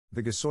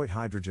The GOSOIT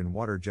Hydrogen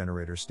Water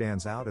Generator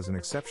stands out as an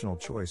exceptional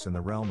choice in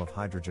the realm of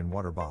hydrogen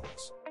water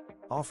bottles,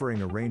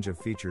 offering a range of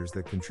features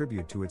that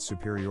contribute to its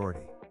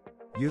superiority.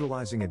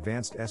 Utilizing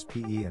advanced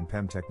SPE and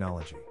PEM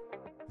technology,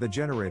 the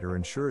generator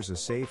ensures a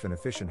safe and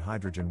efficient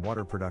hydrogen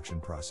water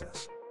production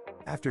process.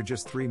 After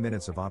just 3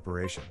 minutes of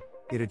operation,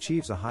 it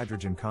achieves a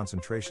hydrogen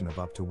concentration of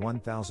up to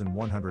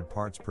 1,100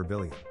 parts per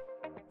billion,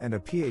 and a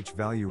pH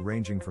value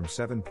ranging from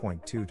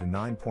 7.2 to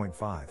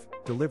 9.5,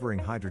 delivering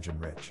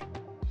hydrogen-rich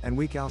and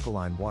weak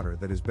alkaline water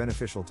that is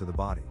beneficial to the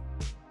body.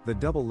 The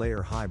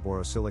double-layer high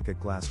borosilicate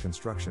glass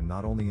construction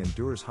not only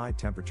endures high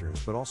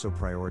temperatures but also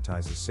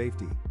prioritizes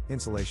safety,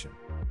 insulation,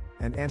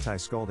 and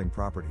anti-scalding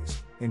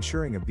properties,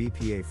 ensuring a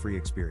BPA-free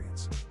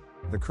experience.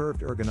 The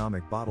curved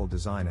ergonomic bottle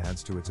design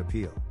adds to its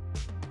appeal,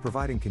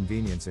 providing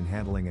convenience in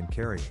handling and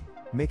carrying,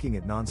 making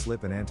it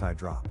non-slip and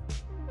anti-drop.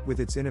 With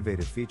its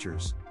innovative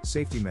features,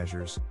 safety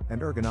measures,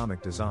 and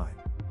ergonomic design,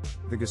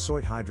 the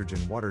GOSOIT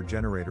Hydrogen Water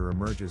Generator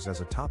emerges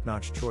as a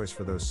top-notch choice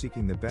for those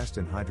seeking the best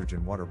in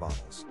hydrogen water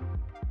bottles.